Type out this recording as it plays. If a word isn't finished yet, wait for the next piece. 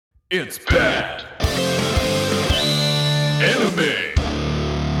It's bad. Anime.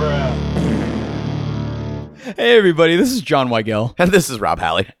 Hey everybody, this is John Weigel. And this is Rob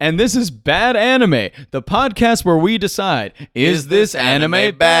Halley. And this is Bad Anime, the podcast where we decide, is this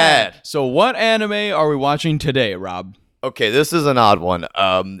anime bad? So what anime are we watching today, Rob? Okay, this is an odd one.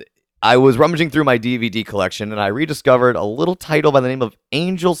 I was rummaging through my DVD collection, and I rediscovered a little title by the name of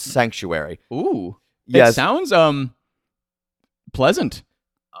Angel Sanctuary. Ooh. Yes. It sounds, pleasant.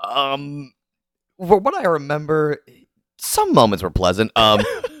 For what I remember, some moments were pleasant.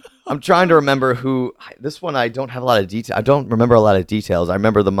 I'm trying to remember who. This one I don't have a lot of detail. I don't remember a lot of details. I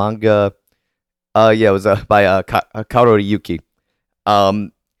remember the manga. It was by Kaoru Yuki.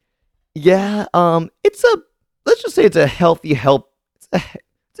 It's a. Let's just say it's a healthy It's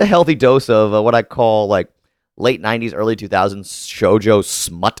a healthy dose of what I call like late '90s, early 2000s shoujo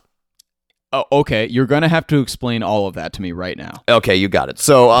smut. Oh, okay. You're gonna have to explain all of that to me right now. Okay, you got it.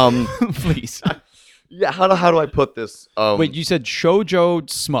 So, Please. yeah. How do I put this? Wait, you said shoujo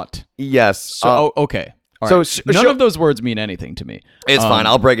smut. Yes. So, okay. All so right. None of those words mean anything to me. It's fine.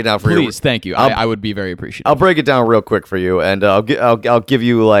 I'll break it down for you. Please, thank you. I would be very appreciative. I'll break it down real quick for you, and I'll give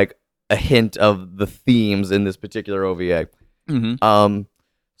you like a hint of the themes in this particular OVA. Mm-hmm.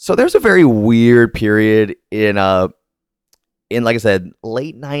 So there's a very weird period in like I said,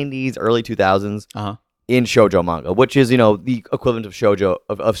 late '90s, early 2000s in shoujo manga, which is the equivalent of shoujo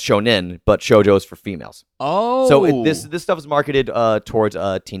of shonen, but shoujo is for females. Oh, so this stuff is marketed towards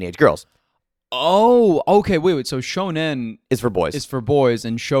teenage girls. Oh, okay. Wait. So shonen Is for boys. is for boys,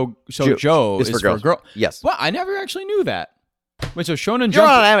 and shoujo is for girls. Yes. Well, I never actually knew that. Wait, so Shonen You're Jump.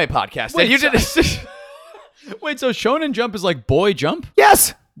 on an anime podcast, Wait, and you did it. Wait, so Shonen Jump is like boy jump?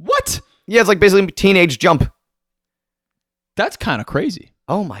 Yes. What? Yeah, it's like basically teenage jump. That's kind of crazy.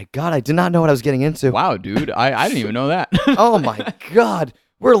 Oh my god, I did not know what I was getting into. Wow, dude, I didn't even know that. Oh my god,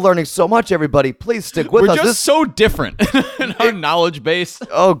 we're learning so much, everybody. Please stick with We're us. just so different in our knowledge base.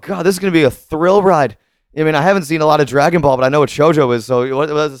 Oh god, this is gonna be a thrill ride. I mean, I haven't seen a lot of Dragon Ball, but I know what shoujo is. So what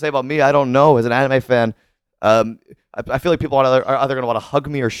does it say about me? I don't know. As an anime fan, I feel like people are either gonna want to hug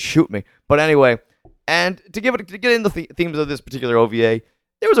me or shoot me. But anyway, and to get into the themes of this particular OVA,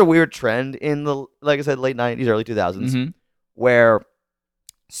 there was a weird trend in the, like I said, late '90s, early 2000s, where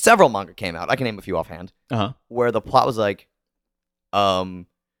several manga came out. I can name a few offhand. Where the plot was like, my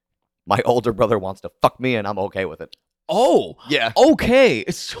older brother wants to fuck me, and I'm okay with it. Oh, yeah. Okay,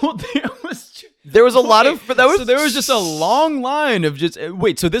 so there was a lot of so there was just a long line of just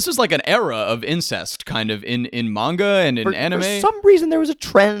wait. So this was like an era of incest, kind of in manga and in anime. For some reason, there was a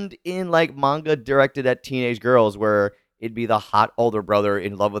trend in like manga directed at teenage girls where it'd be the hot older brother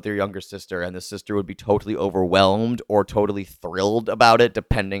in love with their younger sister, and the sister would be totally overwhelmed or totally thrilled about it,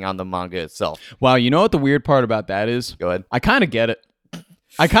 depending on the manga itself. Wow, you know what the weird part about that is? Go ahead. I kind of get it.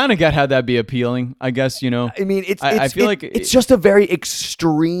 I kind of get how that'd be appealing, I guess, I mean, I feel like it's just a very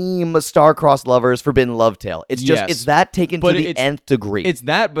extreme star-crossed lovers forbidden love tale. It's just it's that taken to the nth degree. It's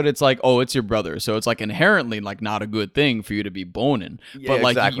that, but it's like, oh, it's your brother, so it's like inherently like not a good thing for you to be boning, but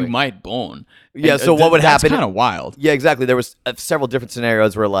like exactly. you might bone. Yeah. And, so what would happen? That's kind of wild. Yeah, exactly. There was several different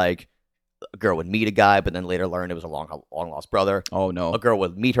scenarios where like a girl would meet a guy, but then later learn it was a long lost brother. Oh no. A girl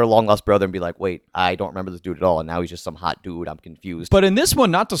would meet her long lost brother and be like, "Wait, I don't remember this dude at all," and now he's just some hot dude. I'm confused. But in this one,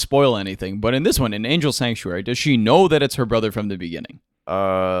 not to spoil anything, but in this one, in Angel Sanctuary, does she know that it's her brother from the beginning?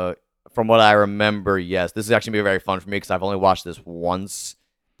 From what I remember, yes. This is actually gonna be very fun for me because I've only watched this once,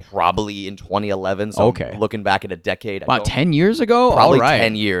 probably in 2011. So okay. Looking back at a decade, about 10 years ago, probably all right.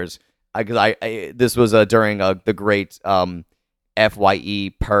 10 years. Because this was during the great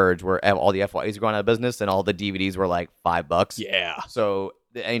FYE purge where all the FYEs were going out of business and all the DVDs were like $5. Yeah. So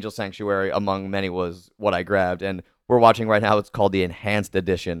the Angel Sanctuary, among many, was what I grabbed, and we're watching right now. It's called the Enhanced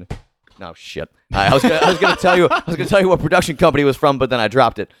Edition. No shit. I was gonna tell you what production company it was from, but then I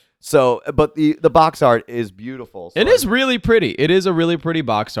dropped it. So, but the box art is beautiful. So it is really pretty. It is a really pretty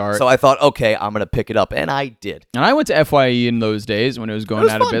box art. So I thought, okay, I'm gonna pick it up, and I did. And I went to FYE in those days when it was going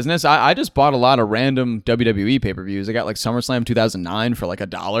out of business. I just bought a lot of random WWE pay-per-views. I got like SummerSlam 2009 for like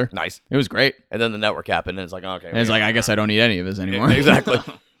 $1. Nice. It was great. And then the network happened, and it's like, okay. And it's like, I guess I don't need any of this anymore. Exactly.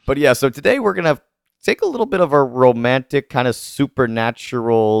 But yeah, so today we're gonna take a little bit of a romantic kind of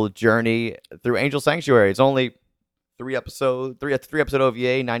supernatural journey through Angel Sanctuary. It's only three episode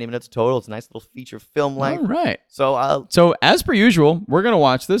OVA, 90 minutes total. It's a nice little feature film length. All right. So as per usual, we're going to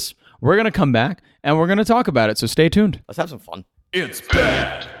watch this. We're going to come back and we're going to talk about it. So stay tuned. Let's have some fun. It's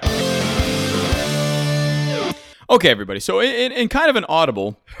bad. Okay, everybody. So in kind of an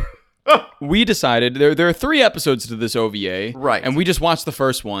audible, we decided there are 3 episodes to this OVA. Right. And we just watched the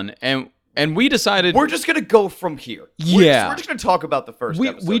first one. And And we decided we're just gonna go from here. Yeah. We're just gonna talk about the first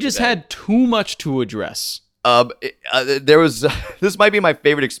episode. we just today. had too much to address. There was this might be my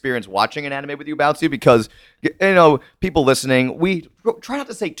favorite experience watching an anime with you, Bouncy, because people listening, we try not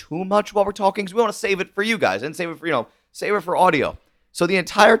to say too much while we're talking because we want to save it for you guys and save it for audio. So the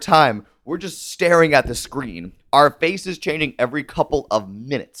entire time we're just staring at the screen, our face is changing every couple of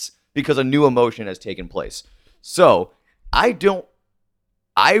minutes because a new emotion has taken place. So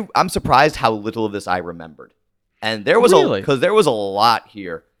I'm surprised how little of this I remembered, and there was there was a lot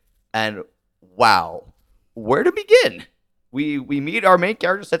here, and wow. Where to begin? We meet our main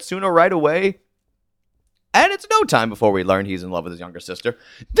character, Setsuna, right away. And it's no time before we learn he's in love with his younger sister.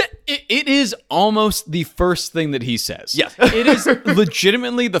 It is almost the first thing that he says. Yes. It is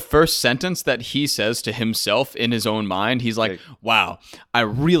legitimately the first sentence that he says to himself in his own mind. He's like, wow, I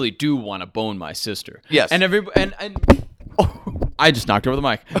really do want to bone my sister. Yes. And I just knocked over the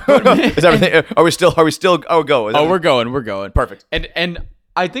mic. Is everything? Are we still? Oh, go. We're going. Perfect. And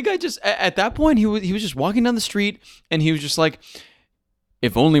I think at that point he was just walking down the street and he was just like,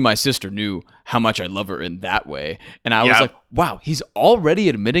 if only my sister knew how much I love her in that way. And I was like, wow, he's already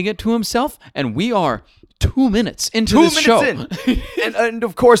admitting it to himself, and we are 2 minutes into this show. and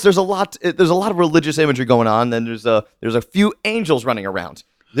of course there's a lot of religious imagery going on. Then there's a few angels running around.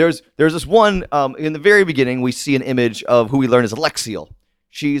 There's this one in the very beginning we see an image of who we learn is Alexiel.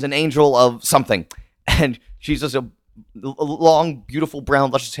 She's an angel of something, and she's just a long, beautiful, brown,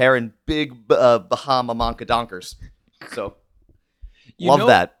 luscious hair and big Bahama Monka donkers. So, love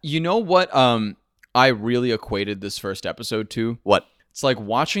that. You know what I really equated this first episode to? What? It's like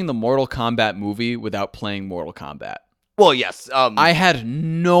watching the Mortal Kombat movie without playing Mortal Kombat. Well, yes. I had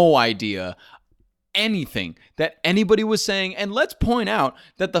no idea anything that anybody was saying, and let's point out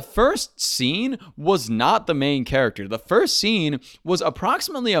that the first scene was not the main character. The first scene was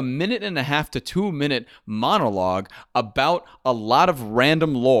approximately 1.5 to 2 minute monologue about a lot of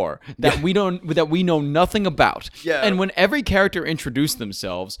random lore that we know nothing about. Yeah. And when every character introduced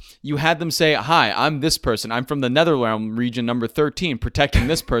themselves, you had them say, "Hi, I'm this person. I'm from the Netherrealm region number 13, protecting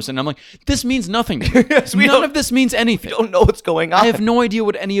this person." I'm like, this means nothing to me. Yes, None of this means anything. We don't know what's going on. I have no idea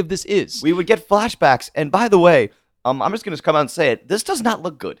what any of this is. We would get flashbacks. And by the way, I'm just going to come out and say it. This does not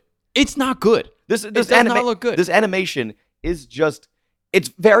look good. It's not good. This does not look good. This animation is just, it's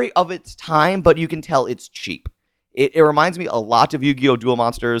very of its time, but you can tell it's cheap. It reminds me a lot of Yu-Gi-Oh! Duel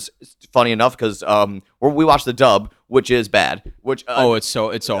Monsters. It's funny enough because we watched the dub, which is bad. Which it's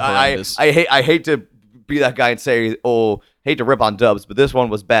so horrendous. I hate to be that guy and say, hate to rip on dubs, but this one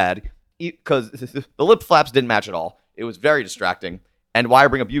was bad because the lip flaps didn't match at all. It was very distracting. And why I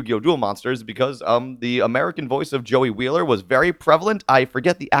bring up Yu-Gi-Oh! Duel Monsters is because the American voice of Joey Wheeler was very prevalent. I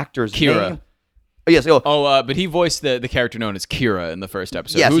forget the actor's name. Oh, yes. But he voiced the character known as Kira in the first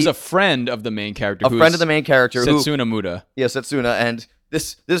episode, who's a friend of the main character. Setsuna Muda. Yeah, Setsuna. And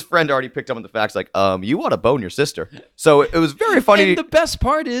this friend already picked up on the facts, like, you want to bone your sister. So it was very funny. And the best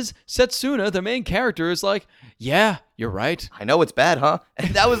part is Setsuna, the main character, is like, yeah, you're right. I know it's bad, huh?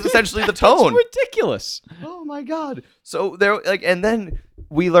 And that was essentially the tone. It's ridiculous. Oh my god. So and then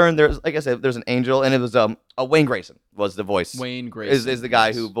we learned there's, like I said, there's an angel, and it was Wayne Grayson was the voice. Wayne Grayson is the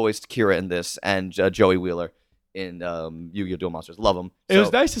guy who voiced Kira in this, and Joey Wheeler in Yu-Gi-Oh! Duel Monsters. Love him. It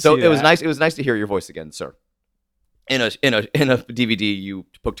was nice to see. It was nice. It was nice to hear your voice again, sir. In a DVD you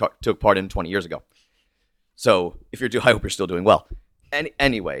took part in 20 years ago. So if you're I hope you're still doing well. And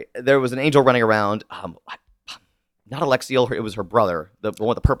anyway, there was an angel running around. Not Alexiel, it was her brother, the one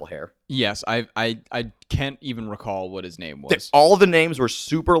with the purple hair. Yes, I can't even recall what his name was. All the names were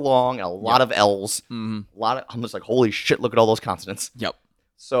super long and a lot of L's. Mm-hmm. A lot of, I'm just like, holy shit, look at all those consonants. Yep.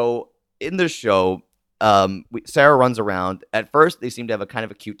 So in this show, Sarah runs around. At first, they seem to have a kind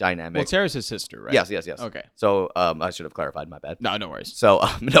of a cute dynamic. Well, Sarah's his sister, right? Yes. Okay. So I should have clarified, my bad. No worries. So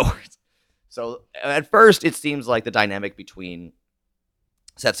no worries. So at first, it seems like the dynamic between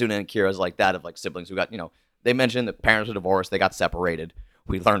Setsuna and Kira is like that of like siblings who got, they mentioned the parents were divorced, they got separated.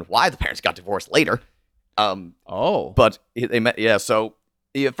 We learned why the parents got divorced later. But they met, yeah. So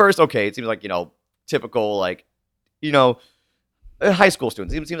at first, okay, it seems like typical like high school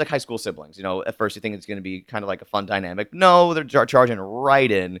students. It seems like high school siblings. At first you think it's going to be kind of like a fun dynamic. No, they're charging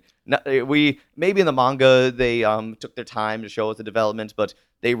right in. We maybe in the manga they took their time to show us the development, but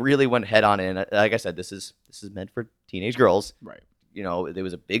they really went head on in. Like I said, this is meant for teenage girls. Right. There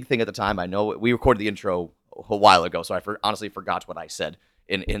was a big thing at the time. I know we recorded the intro a while ago, so I honestly forgot what I said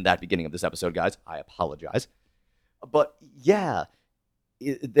in that beginning of this episode, guys. I apologize. But yeah,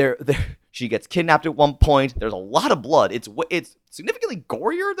 she gets kidnapped at one point. There's a lot of blood. It's significantly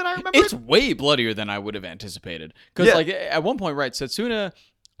gorier than I remember. It's way bloodier than I would have anticipated. Because like at one point, right, Setsuna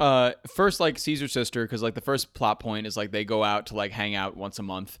first like sees her sister because like the first plot point is like they go out to like hang out once a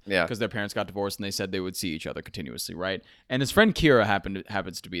month because their parents got divorced and they said they would see each other continuously, right? And his friend Kira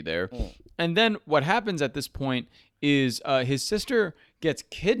happens to be there. And then what happens at this point is his sister gets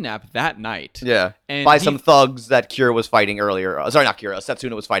kidnapped that night. Yeah. And By some thugs that Kira was fighting earlier. Sorry, not Kira.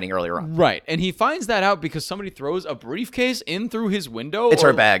 Setsuna was fighting earlier on. Right. And he finds that out because somebody throws a briefcase in through his window. It's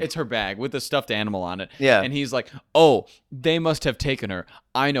her bag. It's her bag with a stuffed animal on it. Yeah. And he's like, oh, they must have taken her.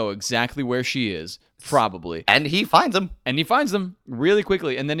 I know exactly where she is. Probably. And he finds them. And he finds them really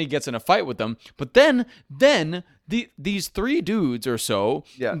quickly. And then he gets in a fight with them. But then these three dudes or so,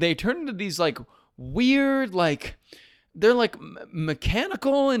 they turn into these like weird, like... They're like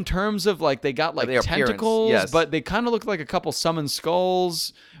mechanical in terms of like they got like tentacles, but they kind of look like a couple summoned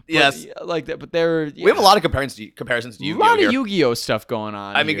skulls. Yes, like that. But they're we have a lot of comparisons to Yu-Gi-Oh! A lot of Yu-Gi-Oh! Stuff going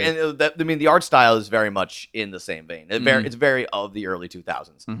on. I mean, the art style is very much in the same vein. It's very of the early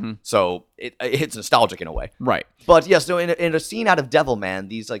 2000s, so it's nostalgic in a way, right? But yes, so in a scene out of Devilman,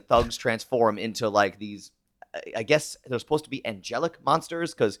 these like thugs transform into like these. I guess they're supposed to be angelic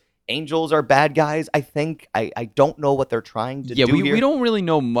monsters because angels are bad guys, I think. I don't know what they're trying to do here. We don't really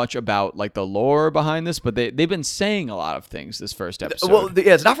know much about like the lore behind this, but they've been saying a lot of things this first episode. Well,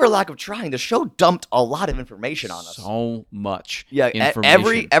 it's not for a lack of trying. The show dumped a lot of information on us. So much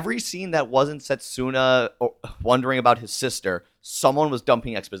information. Every scene that wasn't Setsuna wondering about his sister, someone was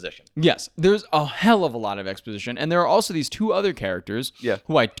dumping exposition. Yes, there's a hell of a lot of exposition. And there are also these two other characters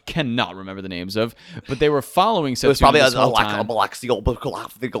who I cannot remember the names of, but they were following Setsuna. It was probably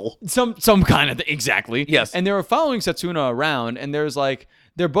some kind of thing. Exactly. Yes. And they were following Setsuna around, and there's like,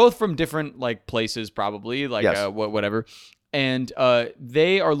 they're both from different like places, probably, like whatever. And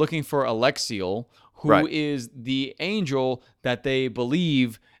they are looking for Alexiel, who is the angel that they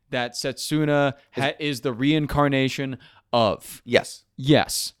believe that Setsuna is the reincarnation of.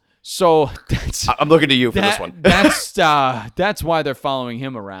 Yes. So I'm looking to you for this one. That's why they're following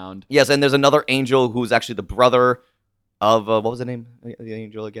him around. Yes, and there's another angel who's actually the brother of what was the name of the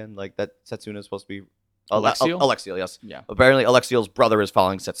angel again? Like that Setsuna is supposed to be Alexiel? Alexiel, yes. Yeah. Apparently Alexiel's brother is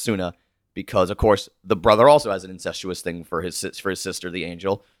following Setsuna because of course the brother also has an incestuous thing for his sister, the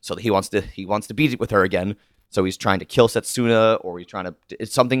angel. So he wants to be with her again. So he's trying to kill Setsuna, or he's trying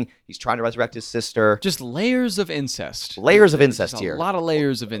to resurrect his sister. Just layers of incest. Layers of incest here. A lot of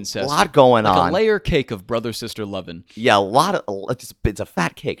layers of incest. A lot going on. Like a layer cake of brother-sister loving. Yeah, it's a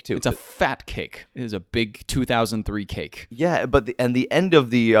fat cake, too. It's a fat cake. It is a big 2003 cake. Yeah, but the end of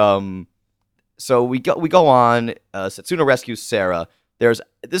the... So we go on. Setsuna rescues Sarah. There's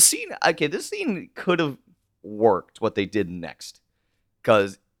this scene... Okay, this scene could have worked what they did next.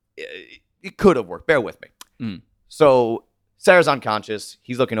 Because it could have worked. Bear with me. So Sarah's unconscious.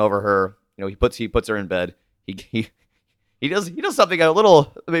 He's looking over her. You know, he puts her in bed. He does something a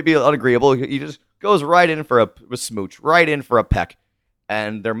little maybe unagreeable. He just goes right in for a smooch, right in for a peck,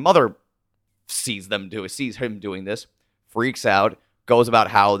 and their mother sees him doing this, freaks out, goes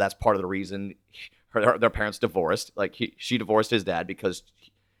about how that's part of the reason their parents divorced. Like she divorced his dad because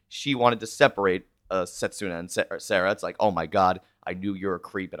she wanted to separate Setsuna and Sarah. It's like, oh my god. I knew you're a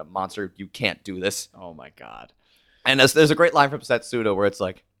creep and a monster. You can't do this. Oh, my God. And there's a great line from Setsuna where it's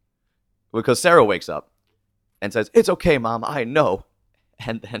like, because Sarah wakes up and says, it's okay, Mom, I know.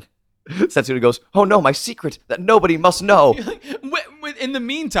 And then Setsuna goes, oh, no, my secret that nobody must know. In the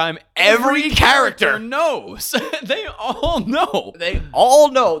meantime, every character knows. They all know. They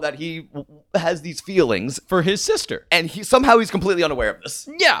all know that he has these feelings for his sister. And somehow he's completely unaware of this.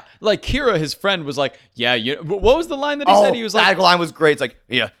 Yeah. Like Kira, his friend, was like, yeah, what was the line that he said? He was like, that line was great. It's like,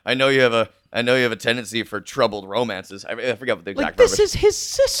 yeah, I know you have a tendency for troubled romances. I forget what the exact this is his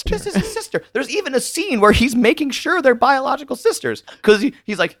sister. This is his sister. There's even a scene where he's making sure they're biological sisters. Because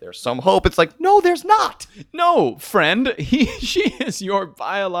he's like, there's some hope. It's like, no, there's not. No, friend. She is your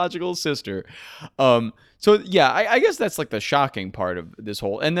biological sister. So, yeah, I guess that's like the shocking part of this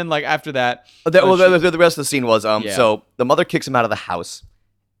whole. And then, like, after that. The rest of the scene was so the mother kicks him out of the house.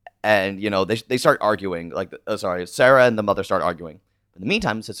 And, you know, they start arguing. Sarah and the mother start arguing. In the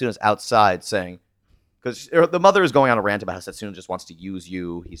meantime, Setsuna's outside saying, because the mother is going on a rant about how Setsuna just wants to use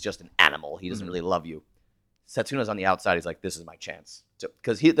you. He's just an animal. He doesn't really love you. Setsuna's on the outside. He's like, this is my chance.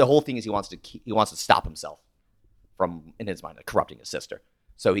 Because the whole thing is he wants to stop himself from, in his mind, like, corrupting his sister.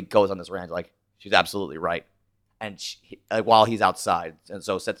 So he goes on this rant like, she's absolutely right. And while he's outside, and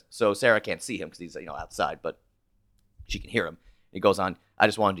so Sarah can't see him because he's outside, but she can hear him. He goes on, I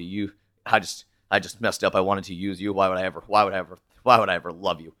just messed up. I wanted to use you. Why would I ever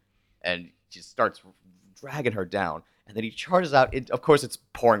love you? And she starts dragging her down. And then he charges out. Of course, it's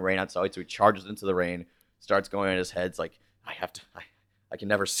pouring rain outside, so he charges into the rain, starts going in his head. It's like, I can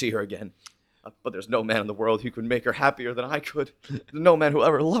never see her again. But there's no man in the world who could make her happier than I could. There's no man who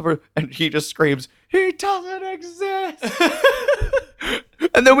ever loved her. And he just screams, he doesn't exist.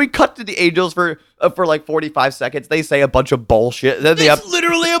 And then we cut to the angels for like 45 seconds. They say a bunch of bullshit. Then It's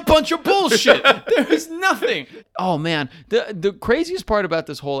literally a bunch of bullshit. There is nothing. Oh man, the craziest part about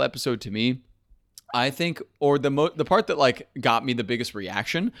this whole episode to me, I think, or the part that like got me the biggest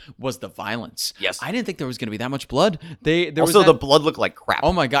reaction was the violence. Yes. I didn't think there was going to be that much blood. There also, was the blood looked like crap.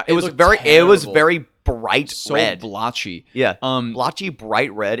 Oh my god, it was looked very terrible. Bright so red. blotchy. Yeah. Blotchy,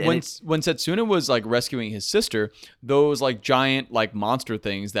 bright red. And When Setsuna was like rescuing his sister, those like giant like monster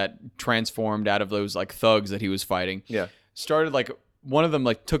things that transformed out of those like thugs that he was fighting, started like. One of them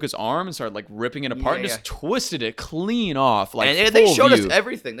like took his arm and started like ripping it apart and just twisted it clean off. Like, and they showed view. us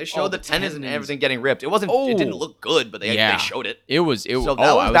everything. They showed the tendons and everything getting ripped. It wasn't. It didn't look good, but they showed it. It was. So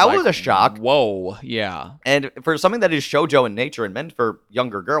that was a shock. Whoa, yeah. And for something that is shoujo in nature and meant for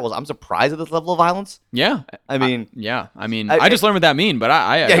younger girls, I'm surprised at this level of violence. Yeah, I mean, I just learned what that mean, but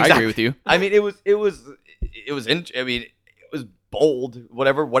I agree with you. I mean, it was bold.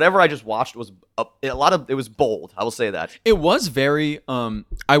 Whatever I just watched was it was bold. I will say that. It was very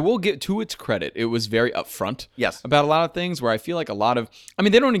I will give to its credit. It was very upfront. Yes. About a lot of things where I feel like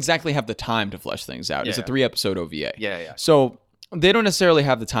they don't exactly have the time to flesh things out. It's a 3-episode OVA. Yeah. So they don't necessarily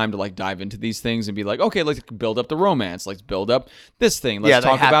have the time to like dive into these things and be like, okay, let's build up the romance. Let's build up this thing. Let's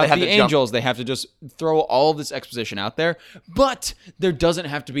talk about the angels. They have to just throw all this exposition out there. But there doesn't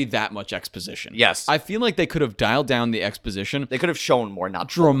have to be that much exposition. Yes. I feel like they could have dialed down the exposition. They could have shown more, not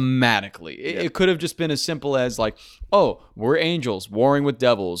dramatically. It could have just been as simple as like, oh, we're angels warring with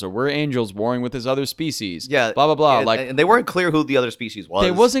devils, or we're angels warring with this other species. Yeah. Blah, blah, blah. Yeah, like, and they weren't clear who the other species was.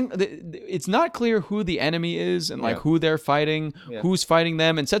 It's not clear who the enemy is and like who they're fighting. Who's fighting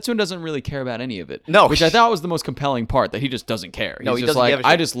them, and Setsuna doesn't really care about any of it. No, which I thought was the most compelling part, that he just doesn't care. He's just like,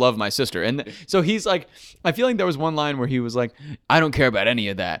 I just love my sister, and so he's like, I feel like there was one line where he was like, I don't care about any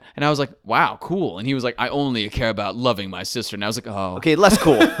of that, and I was like, wow, cool, and he was like, I only care about loving my sister, and I was like, oh, okay, less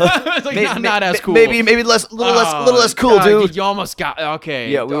cool. It's like not as cool. Maybe little less cool, dude. You almost got okay.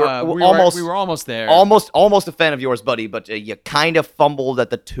 Yeah, we were almost there. Almost a fan of yours, buddy, but you kind of fumbled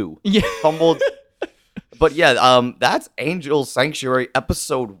at the 2. Yeah, fumbled. But yeah, that's Angel Sanctuary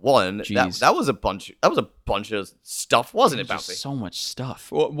episode 1. That was a bunch of stuff, wasn't it, Bouncy? So much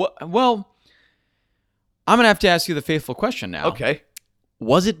stuff. Well, I'm gonna have to ask you the faithful question now. Okay.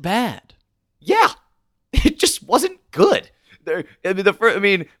 Was it bad? Yeah, it just wasn't good.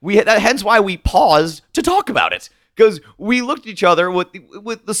 Hence why we paused to talk about it, because we looked at each other with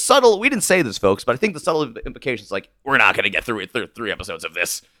the subtle. We didn't say this, folks, but I think the subtle implications, like, we're not gonna get through 3 episodes of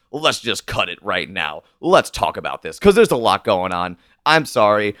this. Let's just cut it right now. Let's talk about this, because there's a lot going on. I'm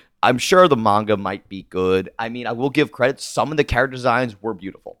sorry. I'm sure the manga might be good. I mean, I will give credit. Some of the character designs were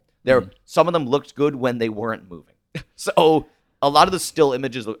beautiful. Some of them looked good when they weren't moving. So a lot of the still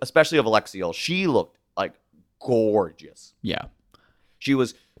images, especially of Alexiel, she looked like gorgeous. Yeah. She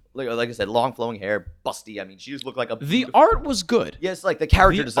was, like I said, long flowing hair, busty. I mean, she just looked like a... The art was good. Yes, like the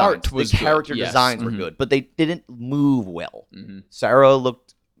character designs. The character designs were good, but they didn't move well. Sarah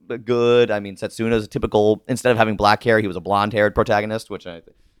looked good. I mean, Setsuna's a typical, instead of having black hair, he was a blonde-haired protagonist, which I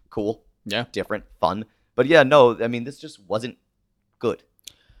think, cool. Yeah. Different, fun. But yeah, no, I mean, this just wasn't good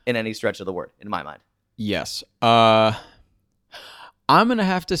in any stretch of the word, in my mind. Yes. I'm going to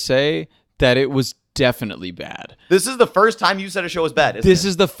have to say that it was definitely bad. This is the first time you said a show was bad, isn't it? This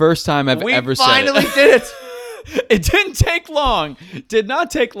is the first time I've ever said it. We finally did it! It didn't take long. Did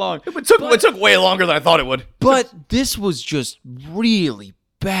not take long. It took way longer than I thought it would. But this was just really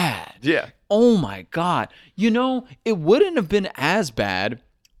bad. Yeah. Oh my God. It wouldn't have been as bad.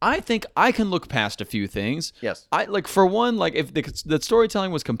 I think I can look past a few things. Yes. For one, if the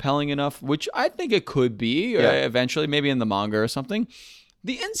storytelling was compelling enough, which I think it could be eventually, maybe in the manga or something.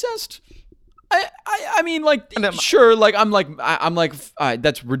 The incest, I mean, sure, I'm like,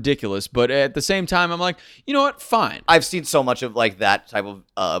 that's ridiculous. But at the same time, I'm like, you know what? Fine. I've seen so much of that type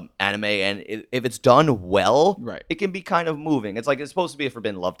of anime, and if it's done well, right, it can be kind of moving. It's it's supposed to be a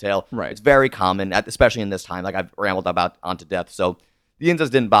forbidden love tale. Right. It's very common, especially in this time. I've rambled about onto death, so the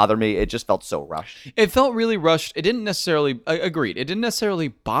incest didn't bother me. It just felt so rushed. It felt really rushed. It didn't necessarily, agreed. It didn't necessarily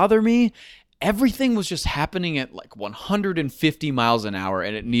bother me. Everything was just happening at 150 miles an hour,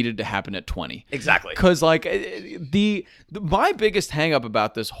 and it needed to happen at 20. Exactly. Because my biggest hang up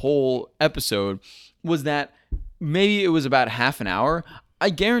about this whole episode was that maybe it was about half an hour. I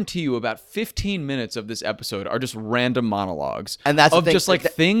guarantee you about 15 minutes of this episode are just random monologues. And that's the of thing, just like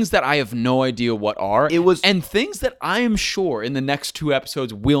things that I have no idea what are. And things that I am sure in the next 2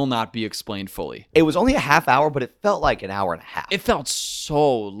 episodes will not be explained fully. It was only a half hour, but it felt like an hour and a half. It felt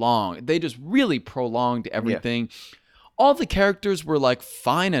so long. They just really prolonged everything. Yeah. All the characters were like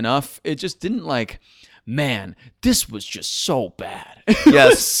fine enough. It just didn't like, man, this was just so bad.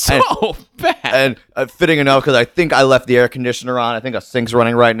 Yes. So bad. And fitting enough, because I think I left the air conditioner on. I think a sink's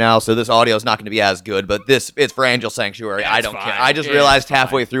running right now, so this audio is not going to be as good. But it's for Angel Sanctuary. I don't care. I just realized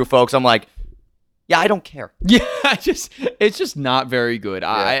halfway through, folks, I'm like, yeah, I don't care. Yeah, it's just not very good.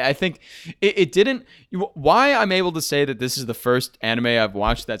 Yeah. I think it didn't. Why I'm able to say that this is the first anime I've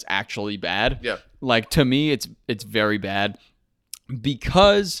watched that's actually bad. Yeah. Like, to me, it's very bad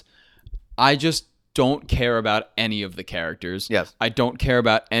because I just don't care about any of the characters. Yes. I don't care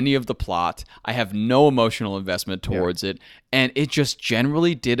about any of the plot. I have no emotional investment towards it. And it just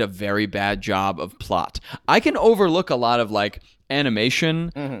generally did a very bad job of plot. I can overlook a lot of like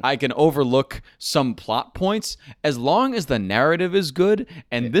animation. I can overlook some plot points as long as the narrative is good.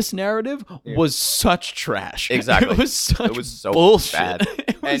 And this narrative was such trash. Exactly. It was so bullshit. Bad.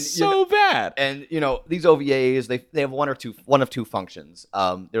 It was so bad. And these OVAs, they have one of two functions.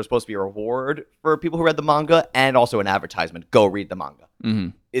 They're supposed to be a reward for people who read the manga and also an advertisement. Go read the manga.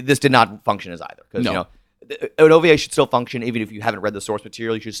 This did not function as either because an OVA should still function even if you haven't read the source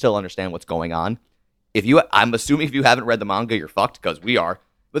material. You should still understand what's going on. I'm assuming if you haven't read the manga, you're fucked because we are.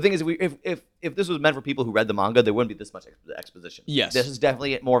 But the thing is, if this was meant for people who read the manga, there wouldn't be this much exposition. Yes. This is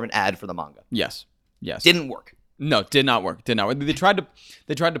definitely more of an ad for the manga. Yes. Didn't work. No, did not work. They tried to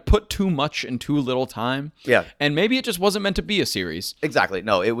put too much in too little time. Yeah. And maybe it just wasn't meant to be a series. Exactly.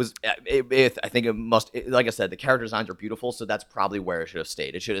 No, it was. I think it must. Like I said, the character designs are beautiful, so that's probably where it should have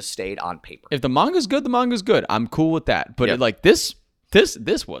stayed. It should have stayed on paper. If the manga's good, the manga's good. I'm cool with that. But this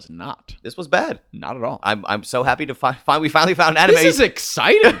was not. This was bad. Not at all. I'm so happy to we finally found anime. This is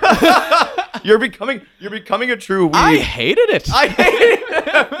exciting. You're becoming a true weeb. I hated it.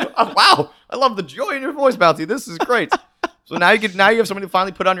 Oh, wow. I love the joy in your voice, Bouncy. This is great. So now you have something to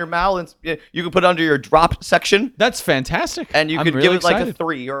finally put on your mal, and you can put it under your drop section. That's fantastic. And you could give it like a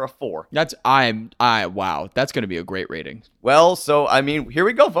 3 or a 4. Wow. That's going to be a great rating. Well, so I mean, here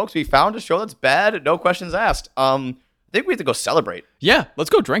we go, folks. We found a show that's bad. No questions asked. I think we have to go celebrate. Yeah, let's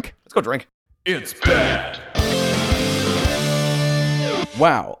go drink. It's bad.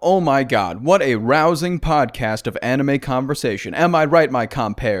 Wow, oh my god, what a rousing podcast of anime conversation. Am I right, my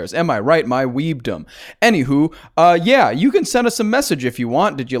compares? Am I right, my weebdom? Anywho, yeah, you can send us a message if you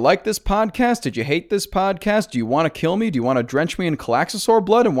want. Did you like this podcast? Did you hate this podcast? Do you want to kill me? Do you want to drench me in Calaxosaur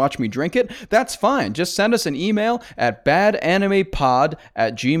blood and watch me drink it? That's fine. Just send us an email at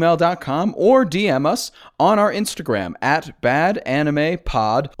badanimepod@gmail.com or DM us on our Instagram at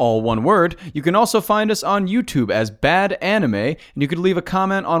badanimepod, all one word. You can also find us on YouTube as Bad Anime, and you could leave a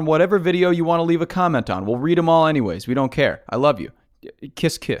comment on whatever video you want to leave a comment on. We'll read them all anyways. We don't care. I love you.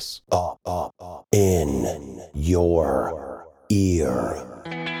 Kiss, kiss. In your ear.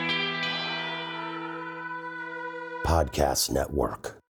 Podcast Network.